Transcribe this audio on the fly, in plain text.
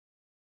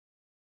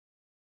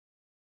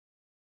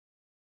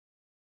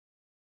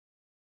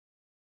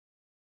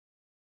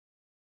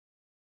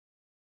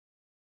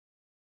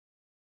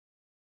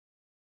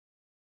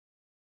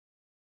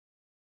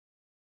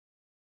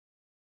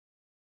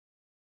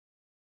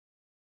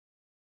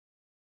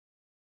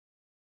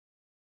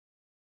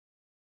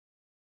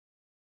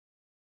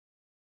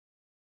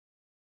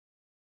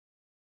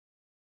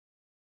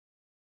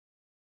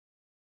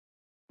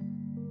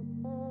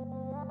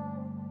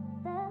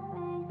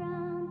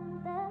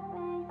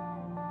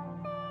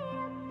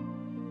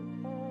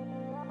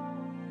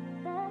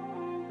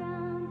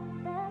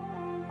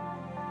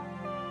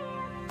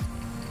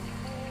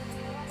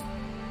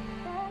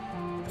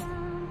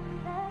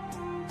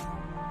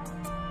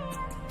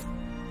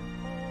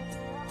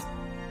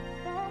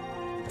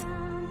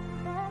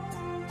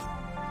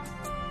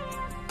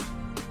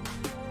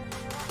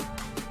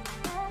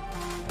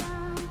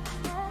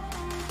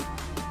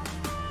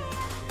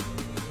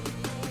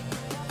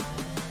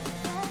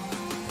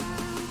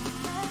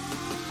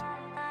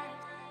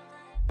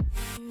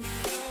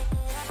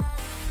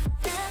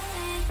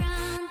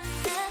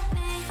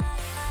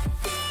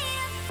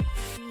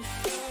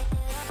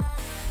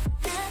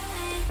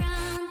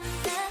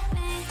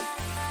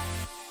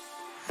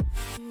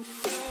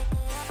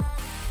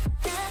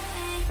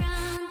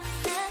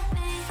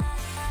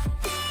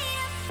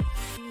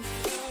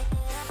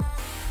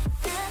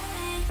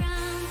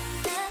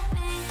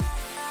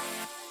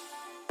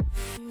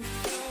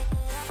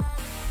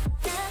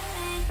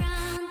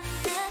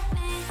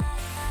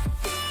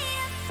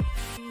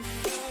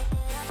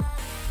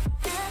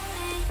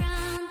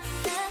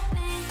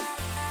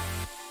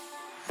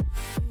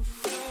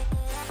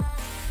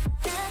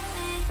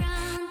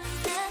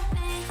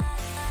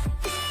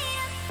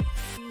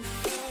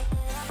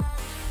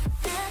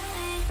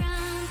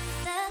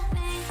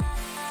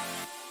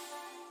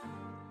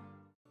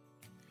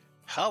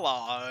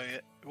Hello,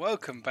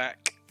 welcome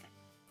back.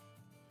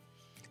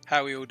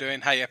 How are we all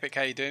doing? Hey Epic,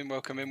 how you doing?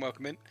 Welcome in,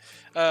 welcome in.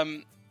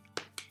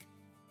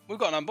 We've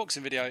got an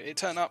unboxing video. It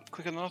turned up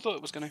quicker than I thought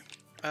it was going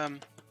to.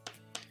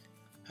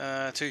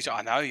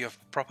 I know, you're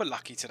proper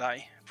lucky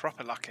today.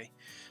 Proper lucky.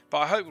 But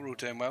I hope we're all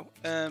doing well.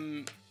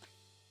 I'll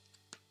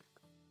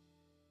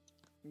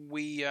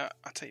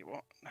tell you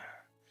what.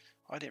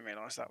 I didn't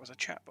realise that was a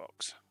chat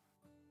box.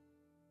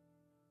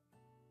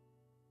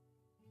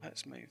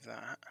 Let's move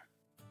that.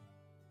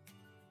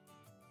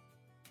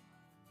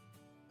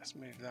 Let's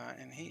move that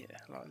in here,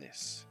 like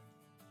this.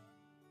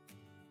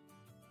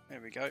 There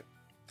we go.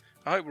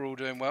 I hope we're all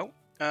doing well.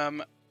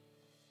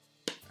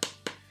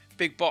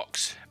 Big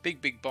box,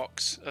 big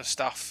box of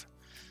stuff.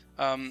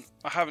 I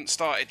haven't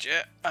started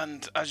yet,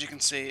 and as you can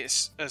see,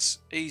 it's as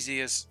easy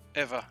as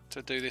ever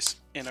to do this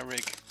in a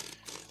rig.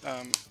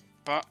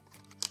 But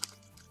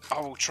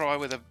I will try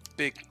with a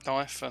big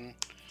knife, and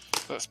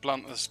that's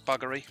blunt as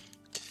buggery.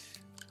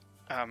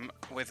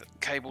 With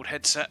cabled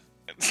headset.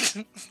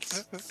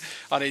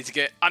 I need to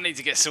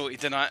get sorted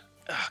tonight.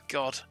 Oh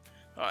God.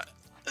 Right.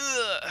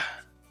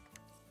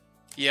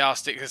 Yeah, I'll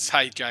stick this.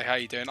 Hey Jay, how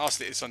you doing? I'll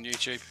stick this on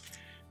YouTube.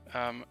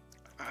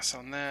 That's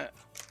on there.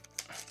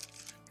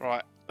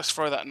 Right, let's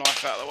throw that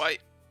knife out of the way.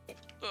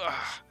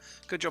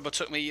 Good job I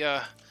took me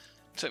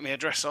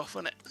address off,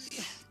 wasn't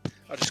it?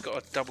 I just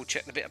got to double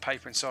check the bit of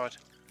paper inside.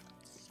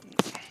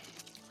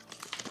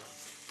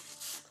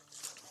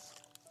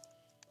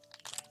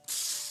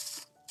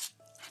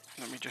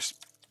 Let me just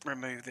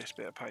remove this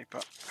bit of paper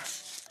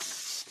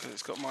because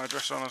it's got my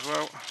address on as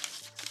well.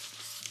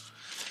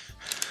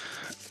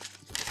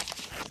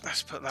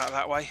 Let's put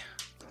that way.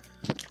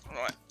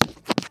 Right.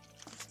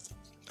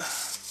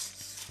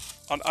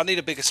 I need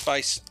a bigger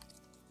space.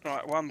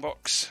 Right, 1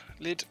 box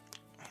lid,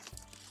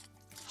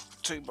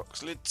 2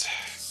 box lid.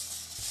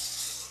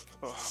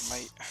 Oh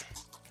mate.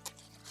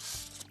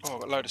 Oh,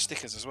 I've got a load of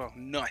stickers as well.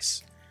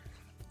 Nice.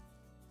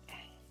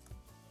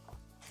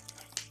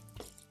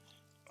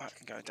 That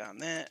can go down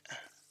there.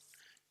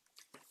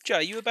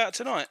 Jay, you about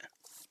tonight?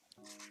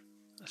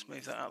 Let's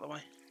move that out of the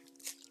way.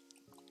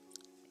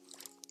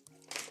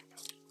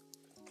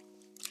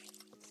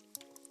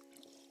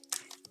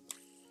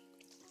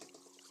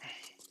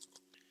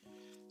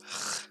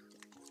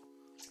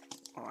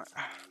 Right.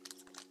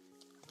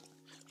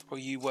 Or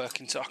you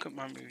working tonight? I couldn't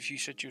remember if you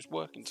said you was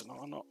working tonight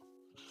or not.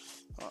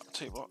 Right, I'll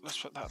tell you what,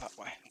 let's put that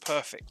way.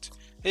 Perfect.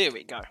 Here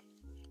we go.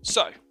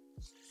 So,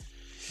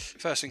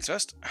 first things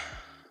first.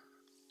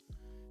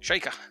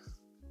 Shaker.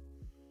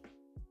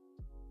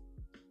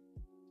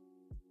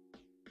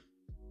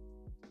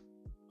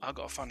 I've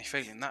got a funny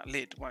feeling that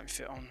lid won't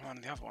fit on one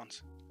of the other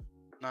ones.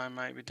 No,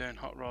 mate, we're doing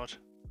hot rod.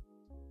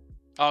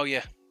 Oh,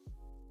 yeah.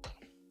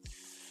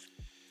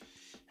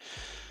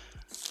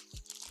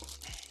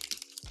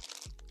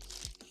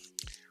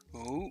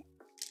 Ooh.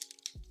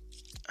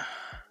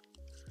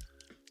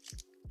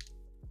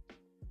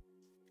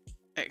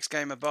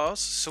 Xgamer bars,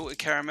 salted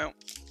caramel,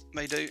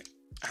 they do.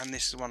 And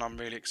this is one I'm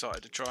really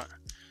excited to try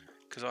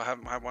because I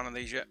haven't had one of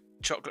these yet.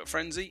 Chocolate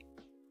Frenzy.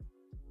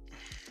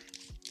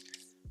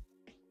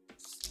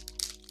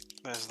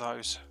 There's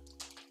those.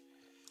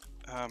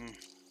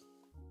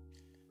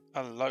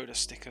 A load of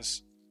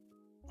stickers.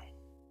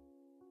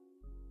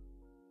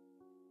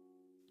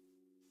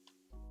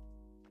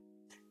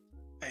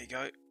 There you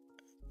go.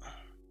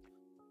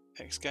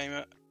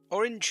 Xgamer.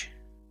 Orange.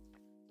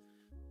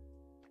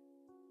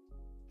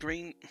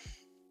 Green.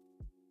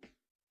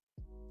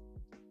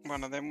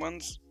 One of them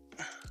ones.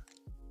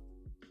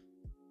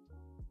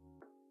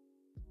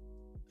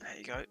 There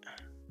you go.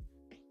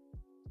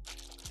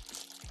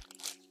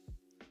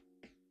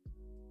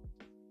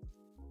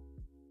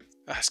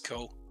 That's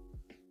cool.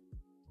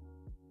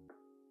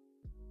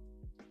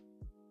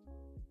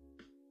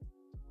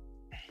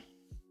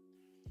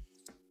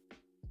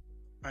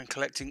 I'm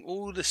collecting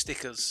all the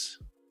stickers.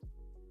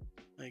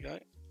 There you go.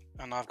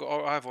 And I've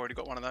already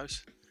got one of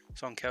those.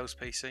 It's on Kel's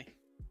PC.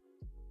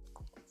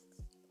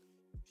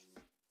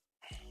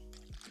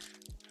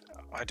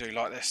 I do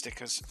like their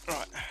stickers.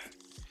 Right.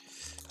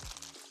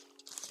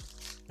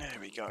 There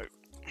we go.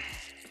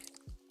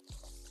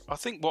 I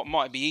think what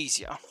might be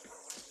easier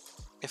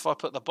if I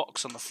put the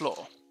box on the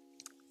floor.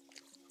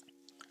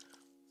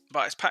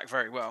 But it's packed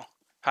very well.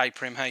 Hey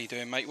Prim, how you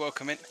doing, mate?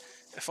 Welcome in.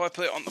 If I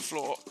put it on the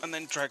floor and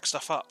then drag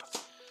stuff up.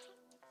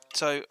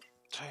 So,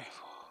 2, 4,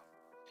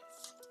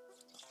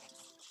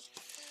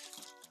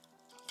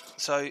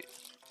 So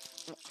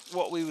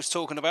what we was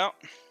talking about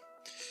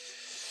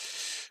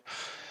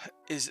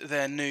is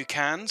their new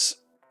cans.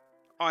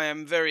 I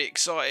am very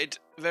excited,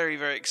 very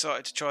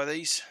excited to try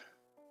these.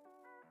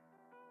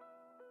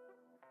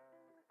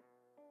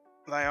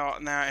 They are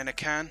now in a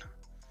can.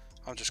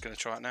 I'm just going to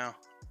try it now,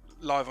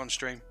 live on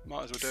stream.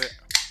 Might as well do it.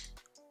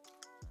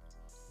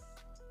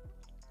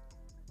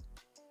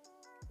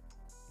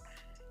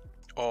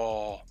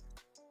 Oh,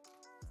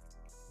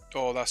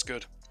 that's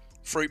good.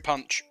 Fruit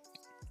punch.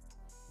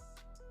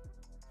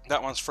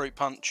 That one's fruit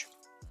punch.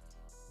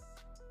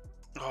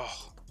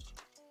 Oh,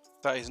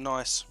 that is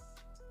nice.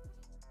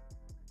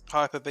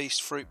 Hyper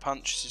Beast Fruit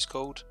Punch, this is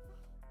called.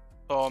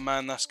 Oh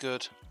man, that's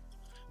good.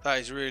 That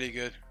is really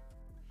good.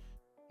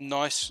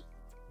 Nice.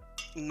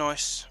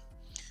 Nice.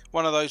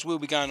 One of those will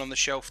be going on the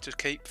shelf to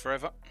keep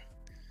forever.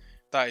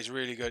 That is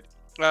really good.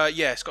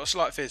 Yeah, it's got a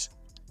slight fizz.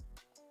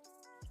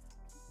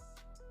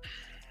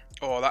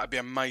 Oh, that'd be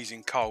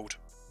amazing cold.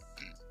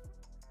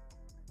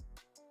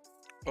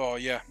 Oh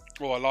yeah.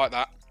 Oh, I like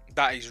that.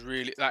 That is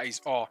really, that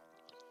is, oh.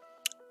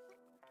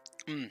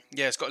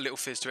 Yeah, it's got a little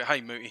fizz to it. Hey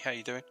Mooty, how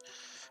you doing?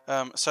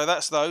 So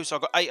that's those.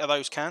 I've got 8 of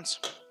those cans.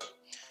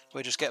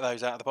 We'll just get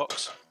those out of the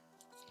box.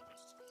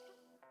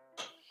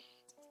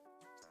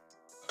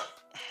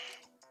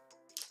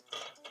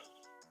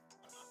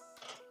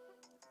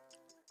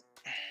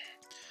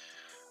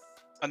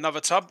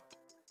 Another tub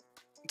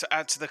to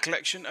add to the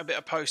collection. A bit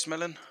of post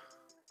melon.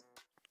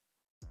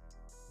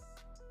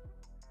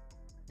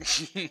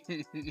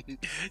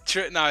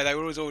 No, they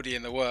were already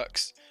in the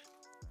works.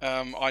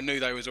 I knew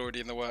they was already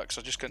in the works.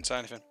 I just couldn't say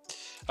anything.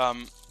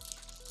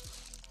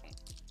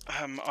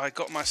 I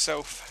got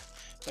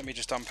myself, let me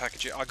just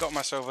unpackage it. I got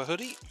myself a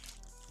hoodie.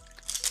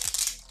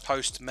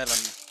 Post Melon.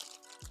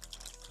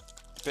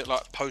 A bit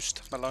like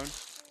Post Malone.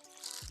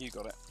 You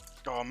got it.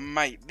 Oh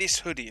mate, this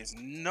hoodie is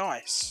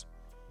nice.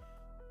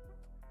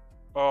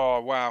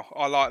 Oh wow,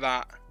 I like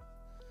that.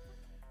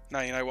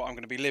 Now you know what I'm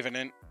going to be living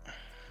in.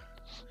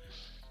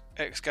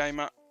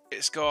 xgamer.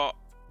 It's got,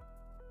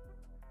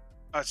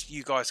 as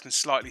you guys can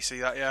slightly see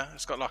that, yeah.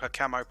 It's got like a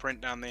camo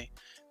print down the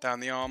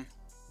arm.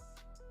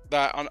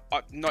 That I'm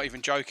not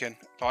even joking.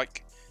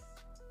 Like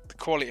the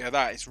quality of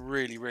that is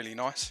really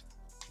nice.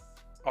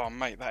 Oh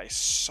mate, that is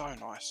so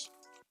nice.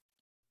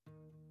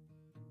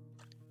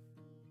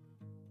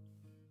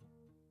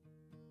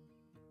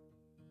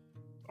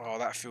 Oh,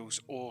 that feels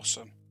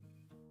awesome.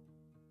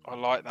 I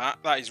like that.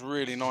 That is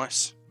really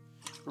nice.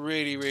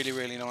 Really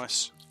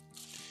nice.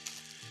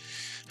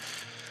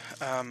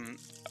 I'll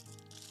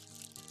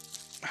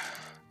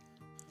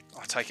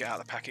take it out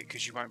of the packet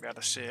because you won't be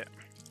able to see it.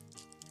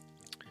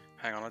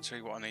 Hang on, I'll tell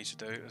you what I need to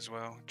do as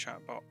well.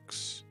 Chat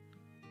box.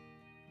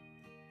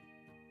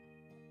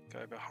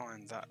 Go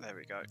behind that. There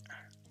we go.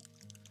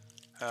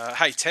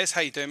 Hey Tez,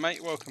 how you doing,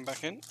 mate? Welcome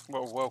back in.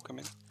 Well, welcome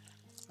in.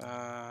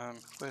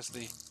 Where's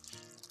the...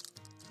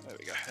 There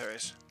we go. There it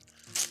is.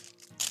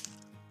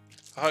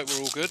 I hope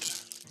we're all good.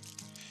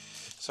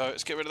 So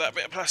let's get rid of that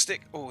bit of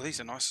plastic. Oh, these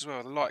are nice as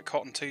well. The light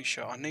cotton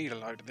t-shirt. I need a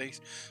load of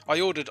these. I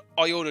ordered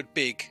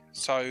big.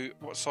 So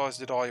what size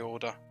did I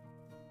order?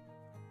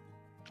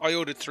 I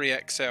ordered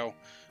 3XL,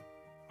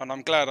 and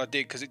I'm glad I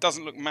did because it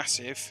doesn't look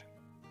massive.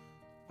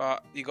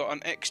 But you got an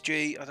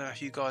XG. I don't know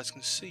if you guys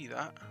can see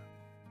that.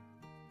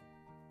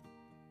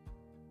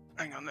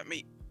 Hang on, let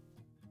me.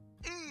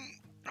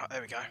 Right,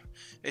 there we go.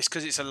 It's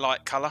because it's a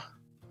light colour.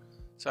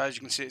 So as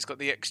you can see, it's got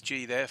the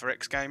XG there for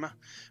xgamer,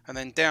 and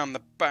then down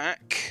the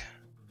back,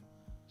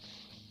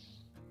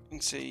 you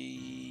can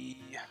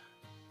see.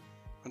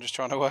 I'm just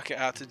trying to work it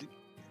out.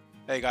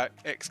 There you go,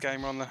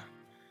 xgamer on the.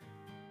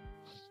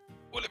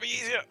 Will it be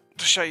easier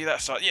to show you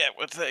that side? Yeah,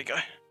 well, there you go.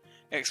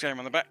 xgamer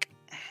on the back.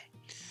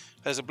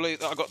 There's a blue.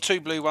 I got 2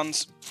 blue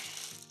ones,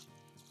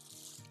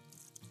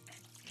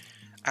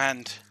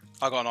 and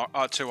I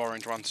got 2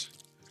 orange ones.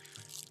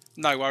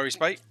 No worries,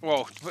 mate.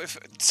 Well,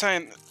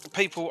 saying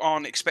people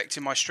aren't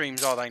expecting my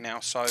streams, are they now?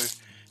 So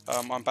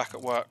I'm back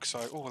at work. So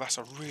oh, that's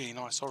a really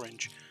nice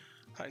orange.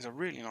 That is a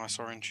really nice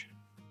orange.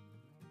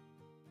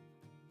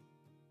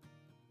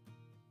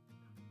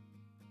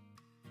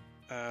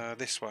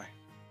 This way.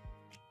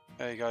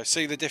 There you go.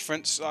 See the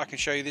difference? I can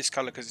show you this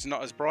colour because it's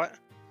not as bright.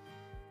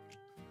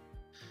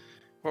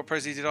 What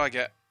Prezi did I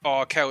get?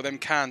 Oh, Kel, them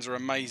cans are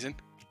amazing.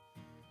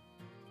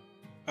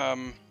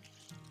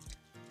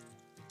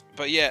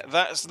 But yeah,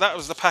 that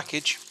was the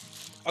package.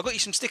 I got you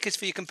some stickers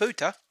for your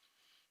computer.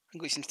 I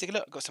got you some stickers.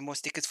 Look, I got some more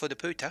stickers for the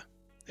pooter.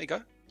 There you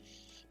go.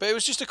 But it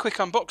was just a quick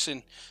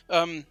unboxing.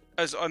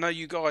 As I know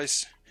you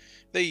guys,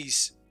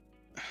 these.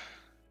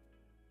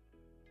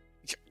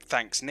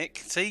 Thanks, Nick.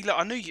 See, look,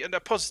 I knew you. They're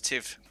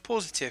positive.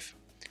 Positive.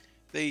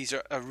 These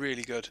are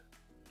really good.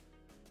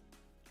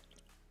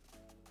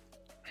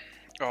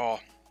 Oh,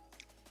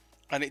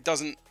 and it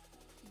doesn't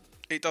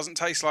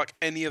taste like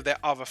any of their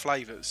other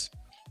flavours,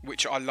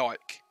 which I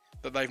like.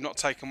 That they've not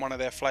taken one of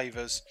their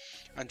flavours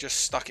and just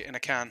stuck it in a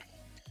can.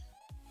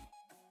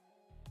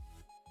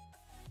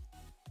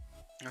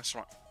 That's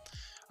right.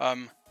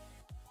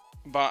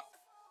 But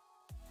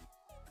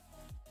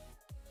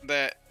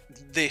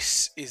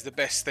this is the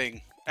best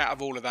thing out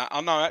of all of that.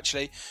 Oh no,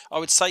 actually, I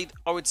would say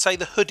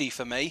the hoodie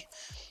for me.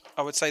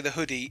 I would say the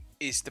hoodie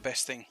is the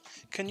best thing.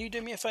 Can you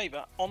do me a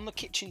favour? On the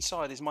kitchen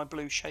side is my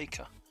blue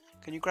shaker.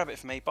 Can you grab it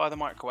for me by the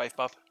microwave,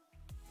 bub?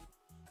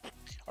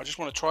 I just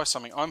want to try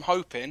something. I'm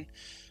hoping.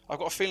 I've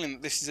got a feeling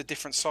that this is a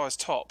different size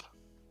top.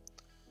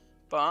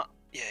 But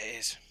yeah, it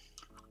is.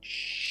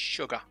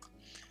 Sugar.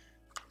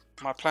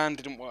 My plan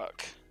didn't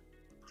work.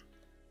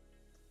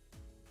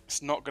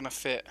 It's not going to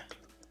fit.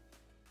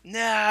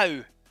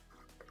 No!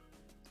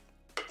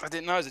 I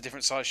didn't know it was a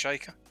different size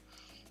shaker.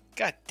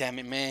 God damn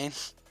it, man.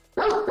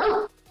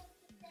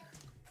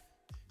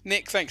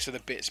 Nick, thanks for the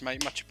bits,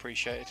 mate. Much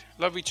appreciated.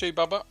 Love you too,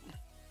 Bubba.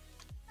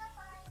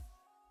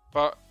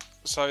 But,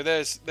 so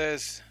there's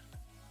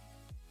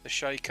the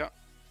shaker.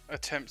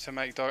 Attempt to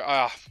make dog.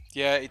 Ah,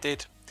 yeah, it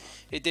did.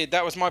 It did.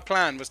 That was my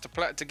plan, was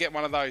to get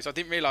one of those. I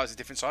didn't realise a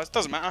different size.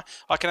 Doesn't matter.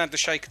 I can add the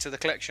shaker to the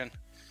collection.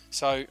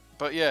 So,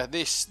 but yeah,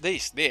 this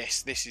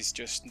is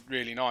just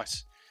really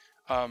nice.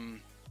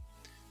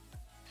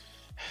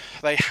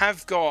 They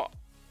have got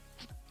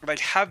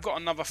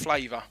another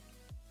flavour.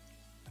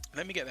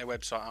 Let me get their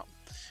website up.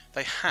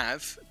 They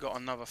have got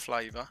another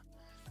flavour.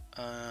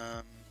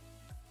 Let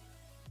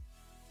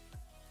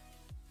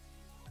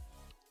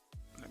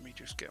me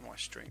just get my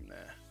stream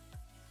there.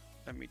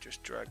 Let me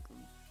just drag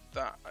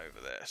that over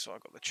there so I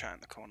got the chat in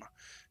the corner.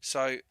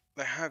 So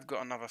they have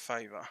got another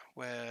flavour.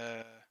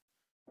 Where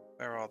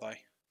are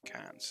they?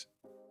 Cans.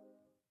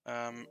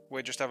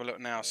 We'll just have a look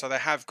now. So they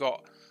have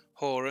got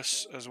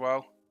Horus as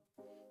well.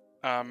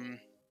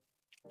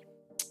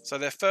 So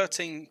they're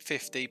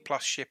 $13.50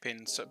 plus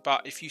shipping. So,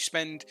 but if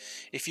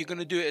you're going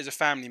to do it as a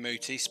family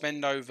mooty,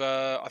 spend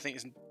over, I think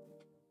it's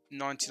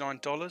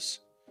 $99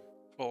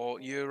 or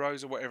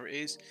euros or whatever it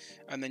is,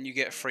 and then you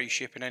get free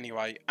shipping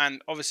anyway.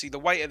 And obviously the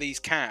weight of these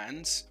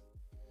cans,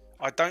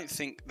 I don't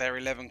think their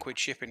 11 quid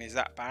shipping is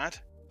that bad.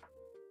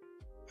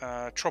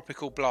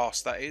 Tropical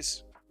Blast, that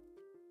is.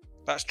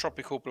 That's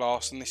Tropical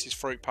Blast, and this is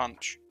Fruit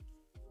Punch.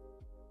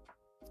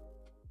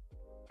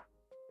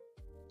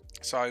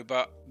 So,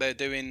 but they're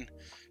doing.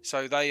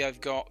 So they have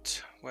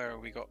got. Where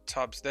have we got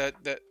tubs? They're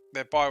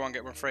buy one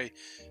get one free.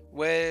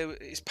 Where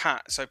is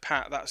Pat? So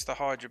Pat, that's the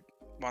Hydro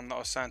one that I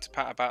was saying to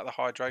Pat about the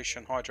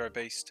hydration Hydro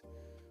Beast.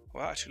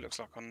 Well, that actually looks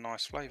like a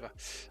nice flavour.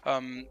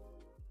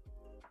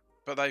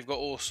 But they've got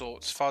all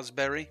sorts.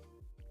 Fuzzberry.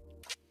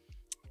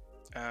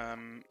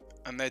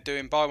 And they're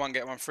doing buy one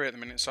get one free at the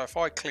minute. So if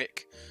I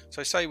click,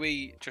 so say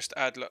we just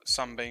add, look,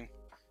 Sunbeam,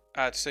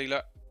 add, see,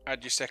 look,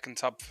 add your second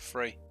tub for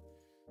free.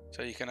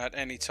 So you can add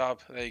any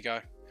tub. There you go.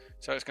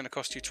 So it's going to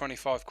cost you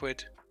 25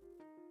 quid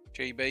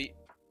GB.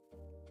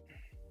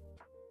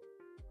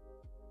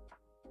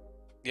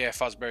 Yeah,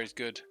 Fuzzberry's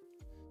good.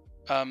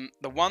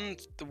 The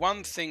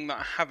one thing that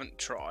I haven't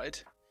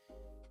tried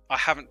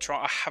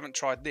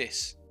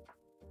this.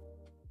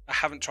 I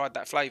haven't tried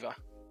that flavour.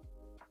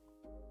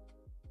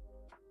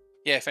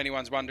 Yeah, if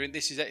anyone's wondering,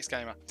 this is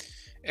xgamer.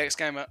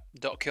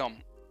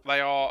 xgamer.com.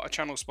 They are a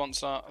channel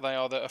sponsor. They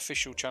are the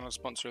official channel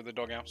sponsor of the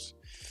Doghouse.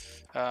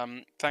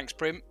 Thanks,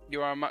 Prim.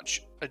 You are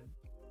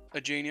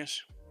a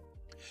genius.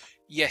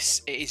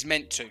 Yes, it is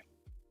meant to.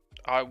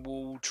 I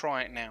will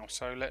try it now.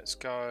 So let's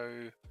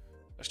go.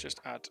 Let's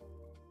just add.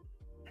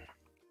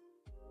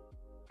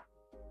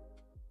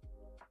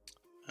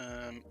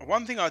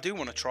 One thing I do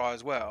want to try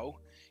as well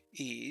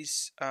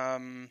is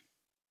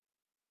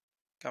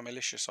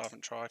Malicious. I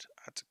haven't tried.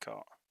 Add to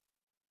cart.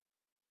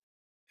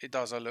 It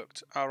does. I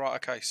looked. All right.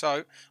 Okay.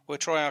 So we'll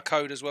try our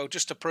code as well,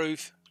 just to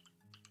prove.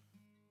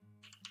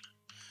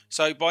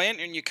 So by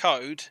entering your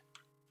code,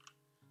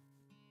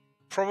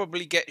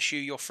 probably gets you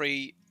your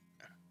free.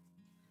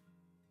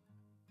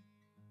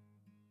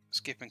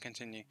 Skip and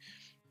continue.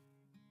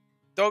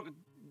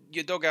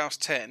 Your Doghouse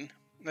 10.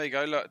 There you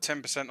go. Look,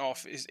 10%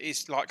 off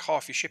is like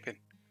half your shipping.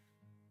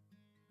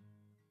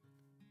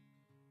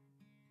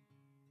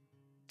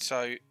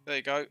 So there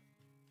you go.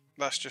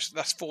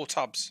 That's 4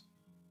 tubs.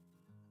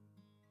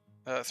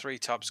 3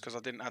 tubs because I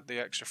didn't add the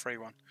extra free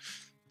one.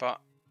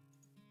 But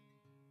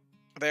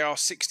there are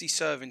 60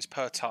 servings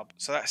per tub.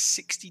 So that's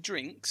 60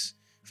 drinks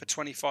for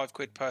 25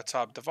 quid per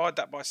tub. Divide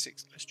that by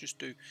 6. Let's just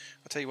do.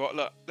 I'll tell you what.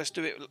 Look, let's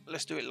do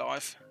it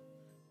live.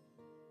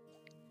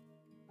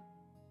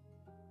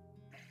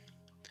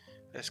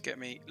 Let's get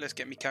me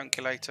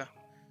calculator.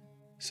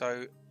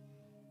 So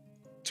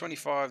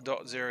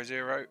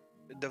 25.00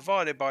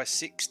 divided by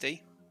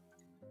 60.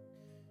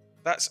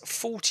 That's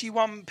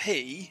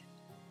 41p.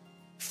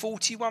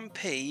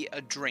 41p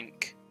a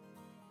drink.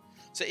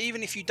 So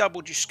even if you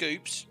doubled your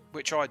scoops,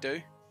 which I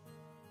do.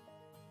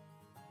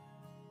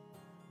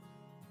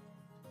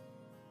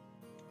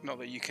 Not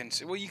that you can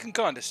see. Well, you can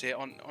kind of see it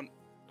on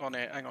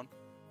here. Hang on.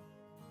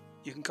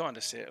 You can kind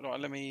of see it. Right,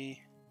 let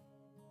me.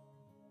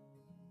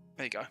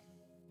 There you go.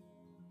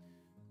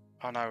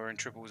 Oh no, we're in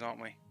triples, aren't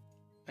we?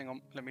 Hang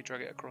on, let me drag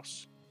it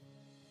across.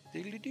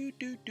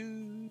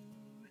 Doodly-doo-doo-doo.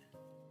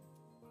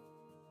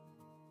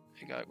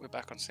 There you go, we're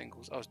back on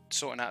singles. I was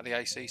sorting out the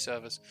AC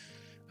servers.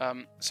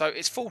 So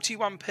it's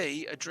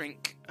 41p a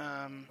drink.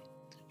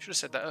 Should have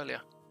said that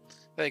earlier.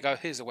 There you go,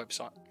 here's the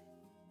website.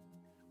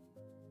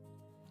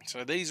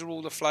 So these are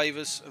all the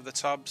flavours of the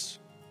tubs.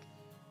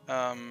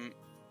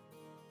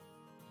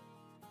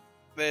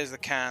 There's the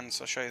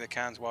cans. I'll show you the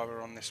cans while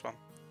we're on this one.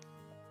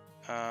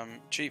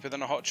 Cheaper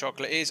than a hot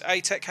chocolate is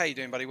Saitek. How you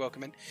doing, buddy?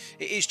 Welcome in.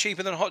 It is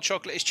cheaper than a hot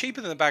chocolate. It's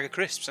cheaper than a bag of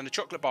crisps and a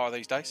chocolate bar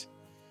these days.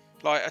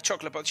 Like a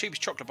chocolate bar, the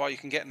cheapest chocolate bar you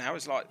can get now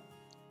is like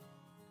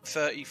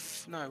 30.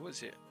 No, what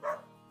is it?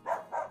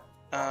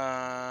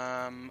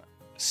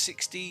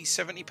 60,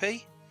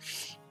 70p.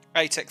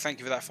 Saitek, thank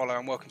you for that follow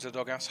and welcome to the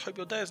doghouse. Hope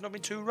your day has not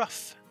been too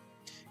rough.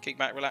 Kick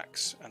back,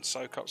 relax, and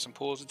soak up some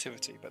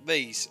positivity. But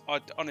these,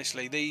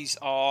 honestly, these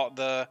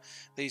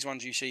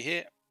ones you see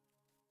here.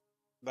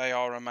 They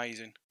are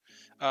amazing.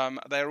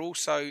 They're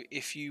also,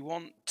 if you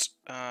want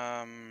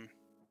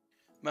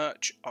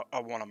merch, I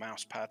want a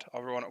mouse pad. I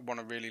want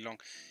a really long.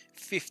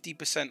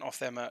 50% off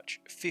their merch.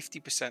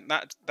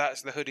 50%.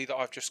 That's the hoodie that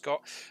I've just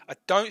got. I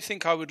don't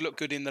think I would look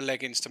good in the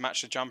leggings to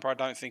match the jumper. I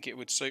don't think it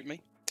would suit me.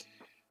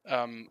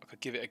 I could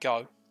give it a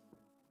go,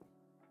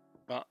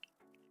 but.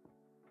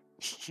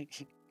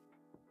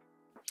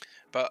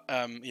 But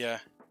yeah,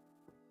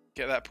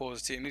 get that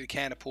positivity. You need a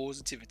can of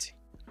positivity.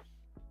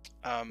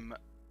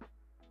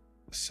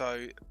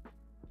 So,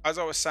 as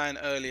I was saying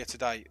earlier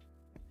today,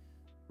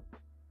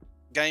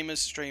 gamers,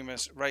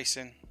 streamers,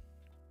 racing.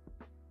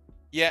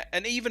 Yeah,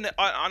 and even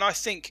I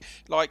think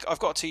like I've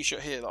got a T-shirt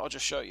here that I'll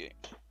just show you.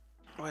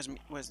 Where's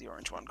the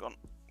orange one gone?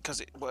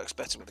 Because it works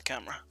better with the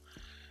camera,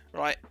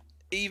 right?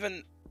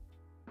 Even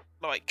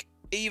at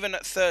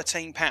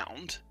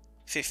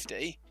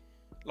 £13.50.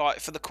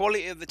 Like, for the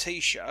quality of the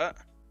T-shirt,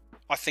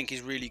 I think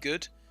is really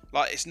good.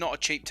 Like, it's not a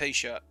cheap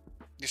T-shirt.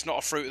 It's not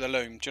a Fruit of the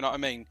Loom. Do you know what I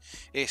mean?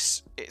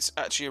 It's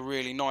actually a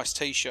really nice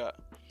T-shirt.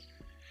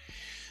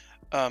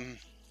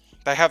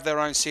 They have their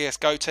own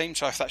CSGO team,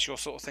 so if that's your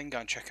sort of thing, go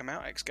and check them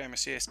out. xgamer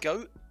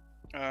CSGO.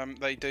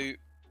 They do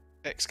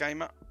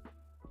xgamer,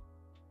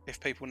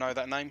 if people know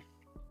that name.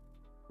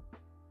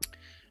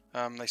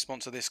 They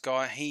sponsor this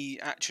guy. He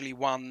actually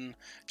won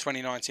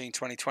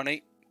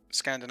 2019-2020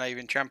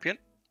 Scandinavian Champion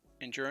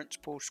Endurance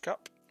Porsche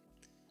Cup.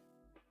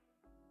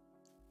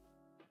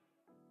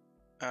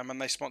 And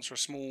they sponsor a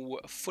small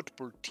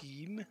football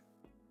team.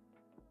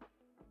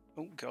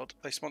 Oh god,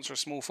 they sponsor a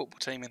small football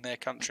team in their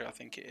country, I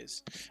think it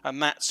is.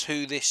 And that's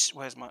who this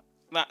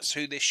that's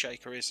who this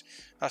shaker is.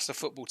 That's the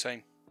football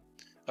team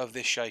of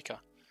this shaker.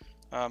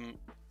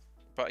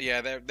 But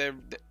yeah,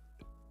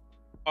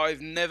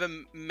 I've never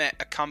met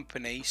a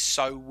company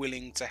so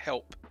willing to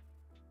help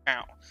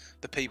out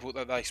the people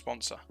that they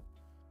sponsor.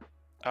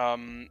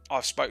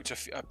 I've spoke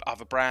to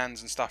other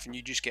brands and stuff, and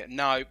you just get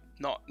no,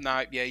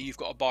 yeah, you've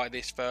got to buy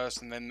this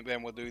first, and then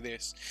we'll do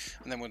this,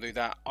 and then we'll do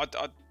that.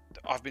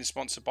 I've been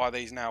sponsored by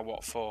these now,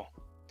 what, for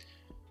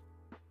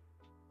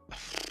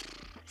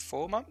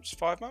 4 months,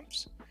 5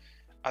 months,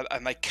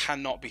 and they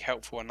cannot be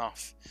helpful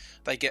enough.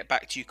 They get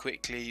back to you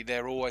quickly.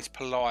 They're always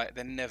polite.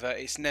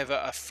 It's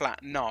never a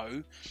flat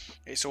no.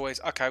 It's always,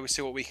 okay, we'll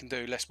see what we can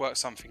do. Let's work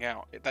something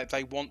out.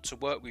 They want to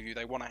work with you.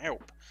 They want to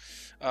help.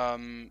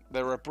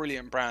 They're a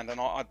brilliant brand,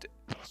 and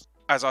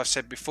as I've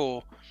said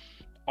before,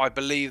 I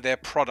believe their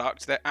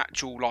product, their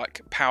actual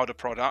like powder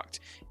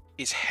product,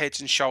 is heads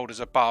and shoulders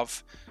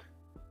above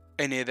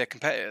any of their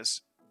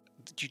competitors.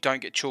 You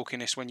don't get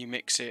chalkiness when you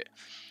mix it.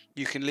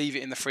 You can leave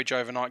it in the fridge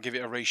overnight, give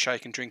it a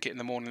reshake, and drink it in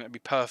the morning. It'll be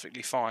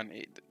perfectly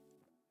fine.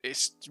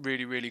 It's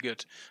really, really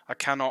good. I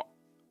cannot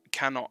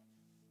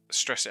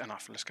stress it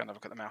enough. Let's go and have a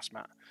look at the mouse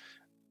mat.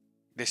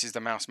 This is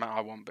the mouse mat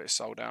I want, but it's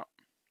sold out.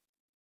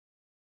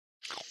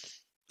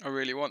 I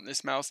really want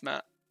this mouse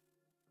mat.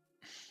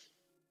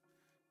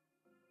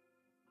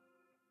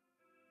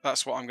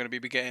 That's what I'm going to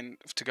be getting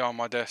to go on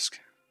my desk.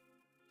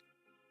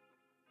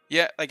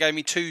 Yeah, they gave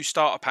me 2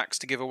 starter packs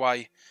to give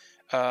away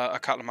a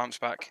couple of months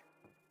back.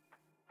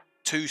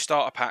 2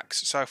 starter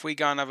packs. So if we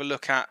go and have a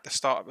look at the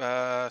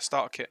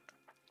starter kit.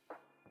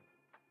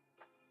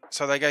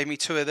 So they gave me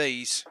 2 of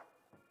these.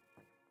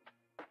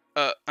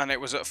 And it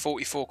was at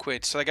 44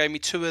 quid. So they gave me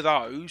 2 of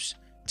those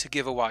to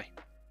give away.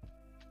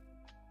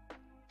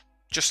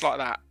 Just like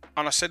that.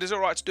 And I said, is it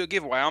alright to do a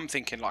giveaway? I'm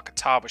thinking like a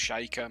tub, a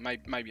shaker,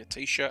 maybe a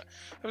t-shirt.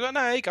 I was like,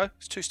 no, there you go.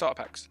 It's 2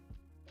 starter packs.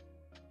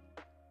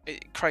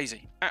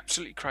 Crazy.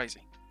 Absolutely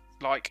crazy.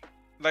 Like,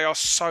 they are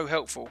so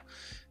helpful.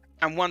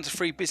 And 1 to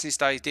 3 business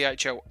days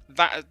DHL.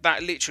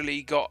 They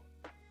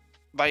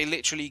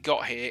literally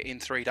got here in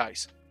 3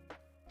 days.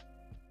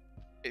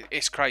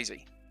 It's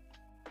crazy.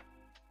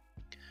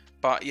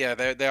 But yeah,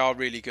 they are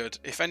really good.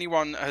 If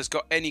anyone has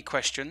got any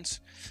questions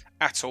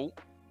at all,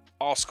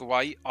 ask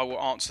away. I will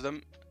answer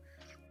them.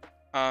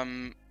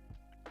 I'm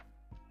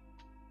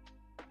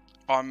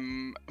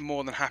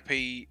more than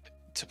happy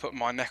to put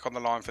my neck on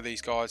the line for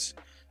these guys.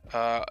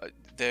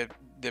 They're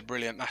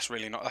brilliant.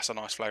 That's a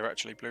nice flavour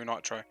actually. Blue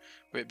Nitro,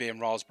 with it being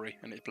raspberry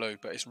and it's blue,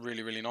 but it's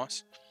really, really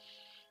nice.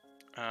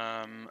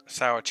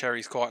 Sour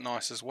cherry's quite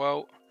nice as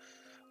well.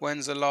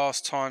 When's the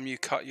last time you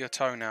cut your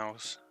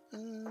toenails?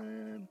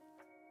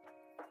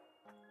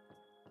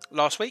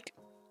 Last week.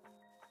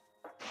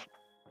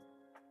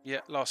 Yeah,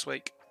 last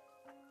week.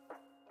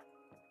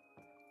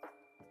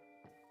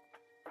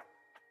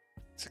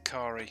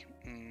 Sakari.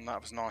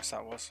 That was nice,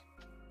 that was.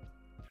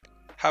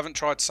 Haven't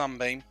tried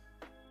Sunbeam.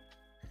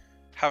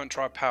 Haven't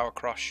tried Power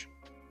Crush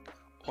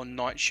or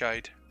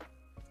Nightshade.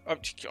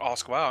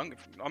 Ask well,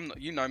 I'm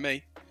not, you know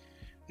me.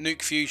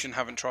 Nuke Fusion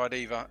haven't tried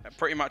either.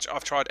 Pretty much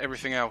I've tried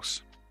everything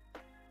else.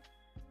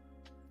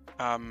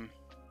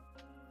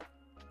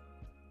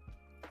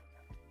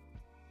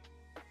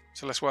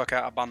 So let's work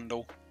out a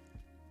bundle.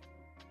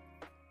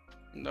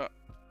 Look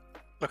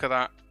at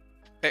that.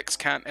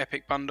 X-Can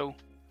Epic Bundle.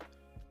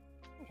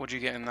 What do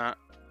you get in that?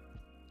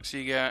 So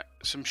you get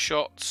some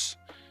shots,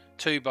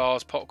 2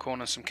 bars, popcorn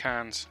and some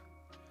cans.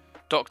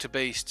 Dr.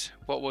 Beast.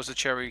 What was the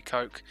cherry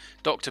coke?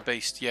 Dr.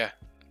 Beast, yeah.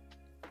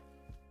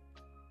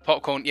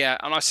 Popcorn, yeah.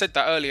 And I said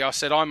that earlier. I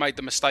said I made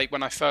the mistake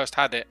when I first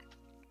had it.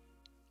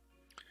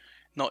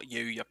 Not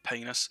you, you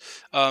penis.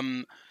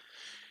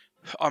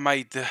 I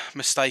made the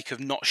mistake of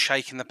not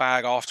shaking the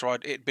bag after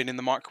it'd been in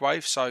the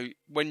microwave. So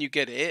when you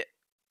get it,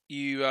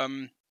 you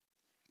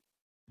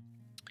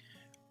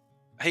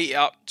heat it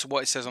up to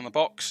what it says on the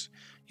box.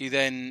 You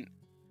then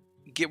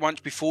get once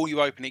before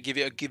you open it, give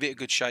it a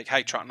good shake.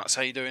 Hey, truck nuts,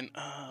 how you doing?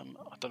 I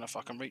don't know if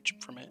I can reach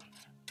from here.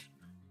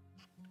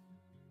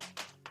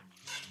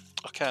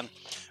 I can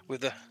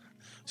with the.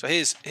 So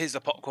here's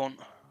the popcorn.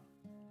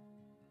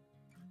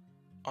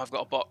 I've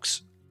got a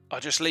box. I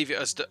just leave it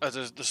as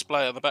a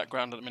display in the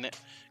background at the minute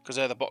because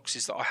they're the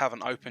boxes that I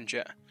haven't opened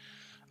yet.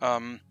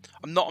 I'm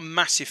not a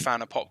massive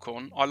fan of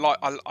popcorn. I like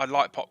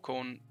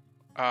popcorn,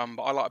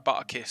 but I like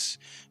Butterkiss.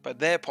 But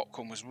their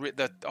popcorn was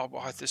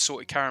the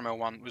salted caramel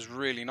one was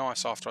really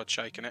nice after I'd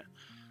shaken it.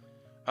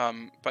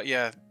 But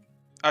yeah,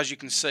 as you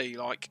can see,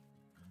 like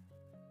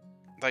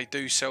they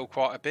do sell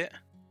quite a bit.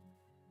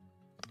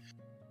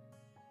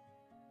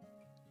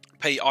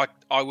 Pete,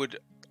 I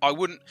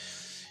wouldn't.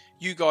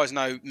 You guys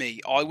know me.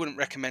 I wouldn't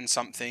recommend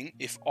something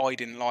if I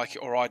didn't like it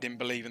or I didn't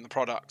believe in the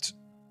product.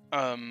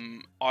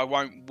 I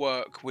won't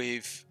work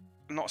with.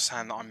 I'm not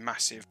saying that I'm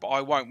massive, but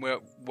I won't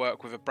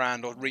work with a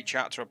brand or reach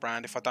out to a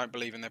brand if I don't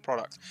believe in their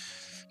product.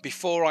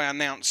 Before I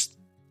announced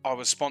I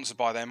was sponsored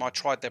by them, I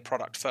tried their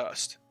product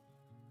first,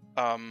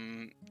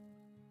 and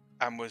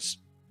was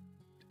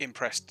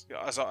impressed.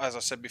 As I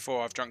said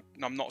before,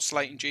 I'm not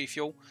slating G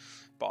Fuel,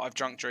 but I've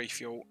drunk G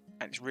Fuel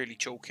and it's really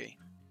chalky.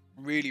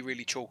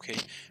 Really chalky.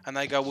 And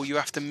they go, well, you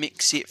have to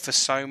mix it for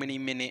so many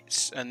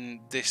minutes and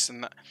this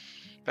and that.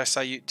 They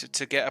say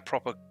to get a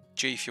proper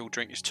G Fuel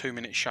drink is 2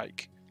 minute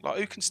shake. Like,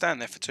 who can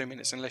stand there for 2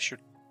 minutes unless you're,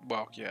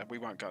 well, yeah, we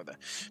won't go there.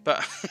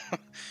 But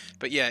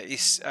but yeah,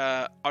 it's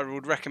I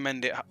would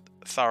recommend it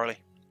thoroughly.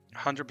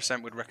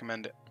 100% would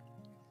recommend it.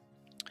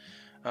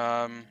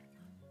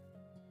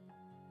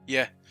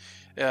 Yeah,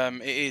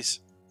 it is.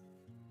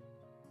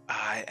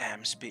 I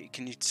am speaking.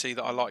 Can you see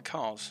that I like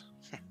cars?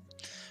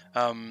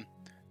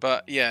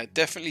 But yeah,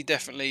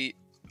 definitely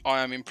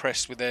I am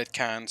impressed with their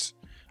cans,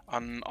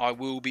 and I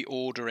will be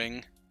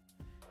ordering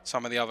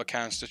some of the other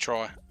cans to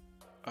try.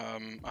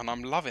 And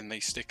I'm loving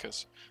these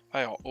stickers.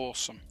 They are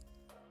awesome.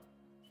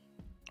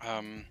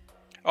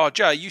 Oh,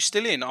 Jay, are you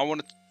still in? I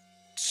want to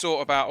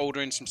sort about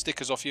ordering some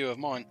stickers off you of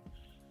mine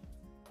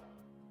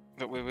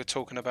that we were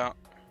talking about.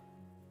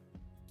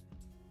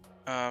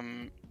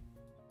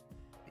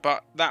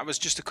 But that was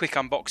just a quick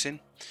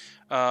unboxing.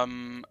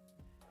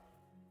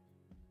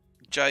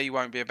 Jay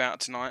won't be about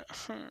tonight,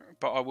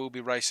 but I will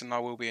be racing. I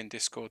will be in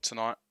Discord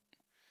tonight.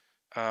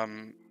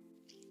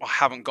 I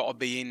haven't got to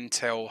be in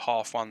till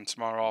 1:30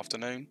 tomorrow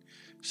afternoon,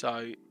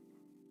 so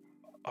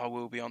I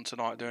will be on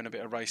tonight doing a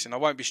bit of racing. I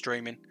won't be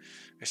streaming.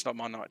 It's not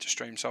my night to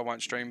stream, so I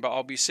won't stream. But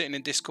I'll be sitting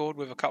in Discord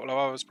with a couple of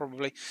others,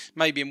 probably.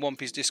 Maybe in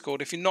Wompy's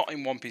Discord. If you're not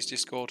in Wompy's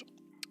Discord,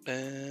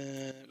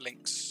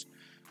 links.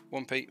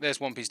 Wompy, there's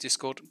Wompy's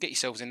Discord. Get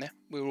yourselves in there.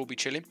 We'll all be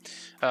chilling.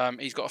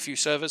 He's got a few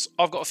servers.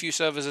 I've got a few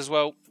servers as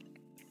well.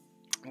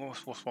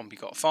 What's Wompy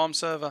got? A farm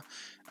server,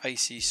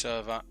 AC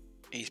server.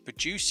 He's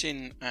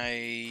producing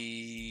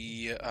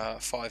a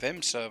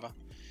 5M server,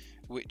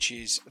 which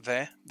is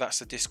there. That's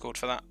the Discord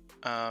for that,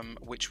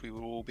 which we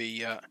will all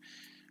be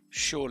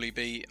surely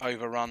be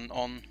overrun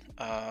on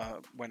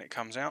when it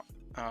comes out,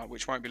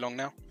 which won't be long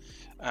now.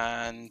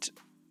 And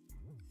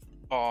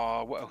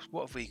what else?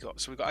 What have we got?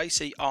 So we've got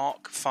AC,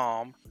 Arc,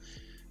 Farm,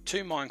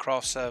 2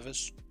 Minecraft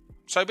servers.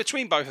 So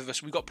between both of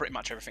us, we've got pretty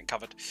much everything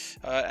covered.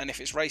 And if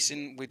it's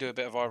racing, we do a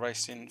bit of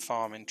iRacing,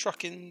 farming,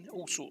 trucking,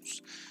 all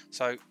sorts.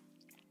 So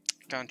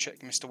go and check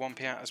Mr.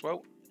 Wompy out as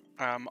well.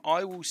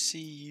 I will see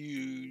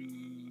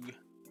you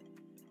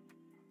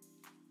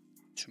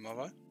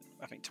tomorrow.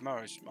 I think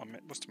tomorrow's...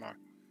 What's tomorrow?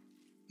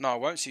 No, I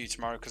won't see you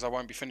tomorrow because I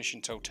won't be finishing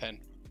till 10.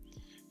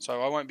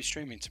 So I won't be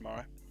streaming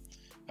tomorrow.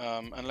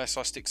 Unless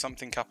I stick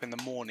something up in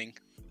the morning.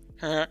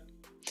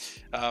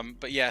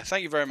 But yeah,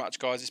 thank you very much,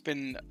 guys. It's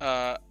been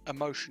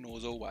emotional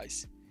as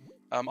always.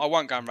 I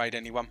won't go and raid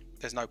anyone.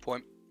 There's no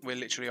point. We're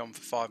literally on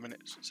for 5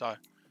 minutes. So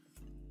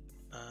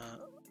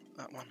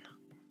that one.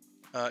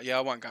 Yeah,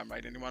 I won't go and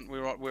raid anyone.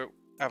 We're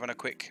having a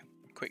quick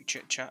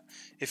chit chat.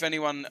 If has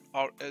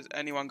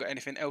anyone got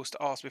anything else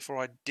to ask before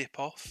I dip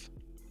off?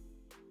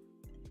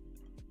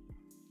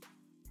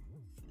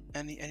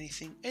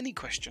 Any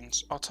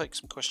questions? I'll take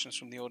some questions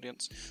from the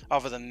audience,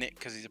 other than Nick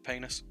because he's a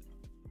penis.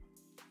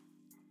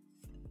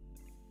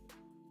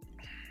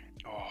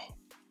 Oh,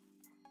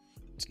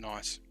 it's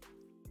nice.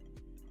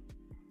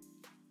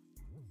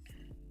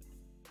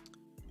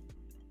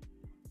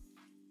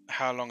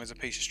 How long is a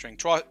piece of string?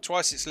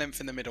 Twice its length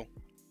in the middle.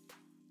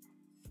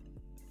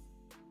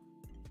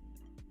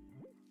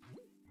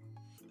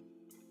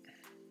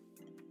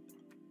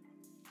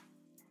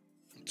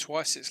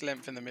 Twice its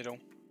length in the middle.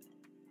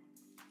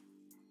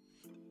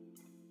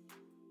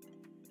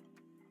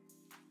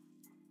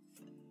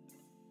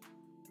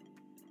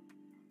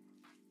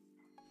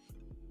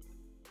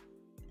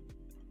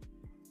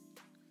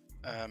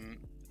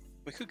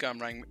 We could go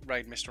and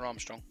raid Mr.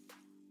 Armstrong.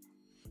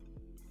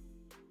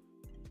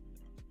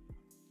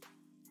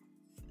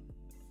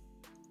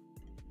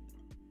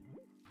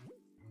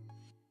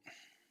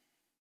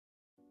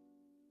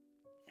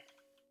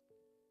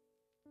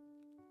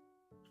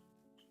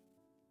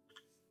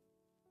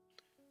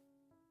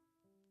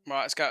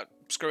 Right, let's go.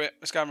 Screw it.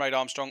 Let's go and raid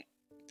Armstrong.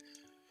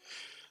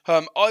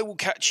 I will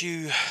catch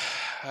you.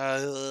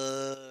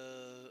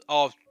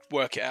 I'll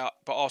work it out,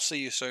 but I'll see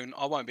you soon.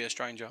 I won't be a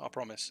stranger, I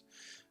promise.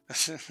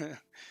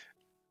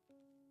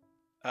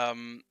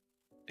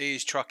 He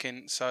is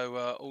trucking,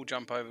 so all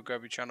jump over,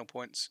 grab your channel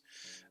points.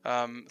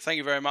 Thank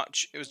you very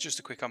much. It was just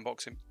a quick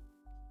unboxing.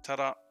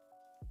 Ta-da.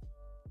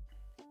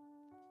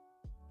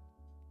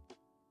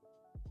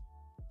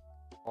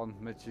 On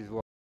met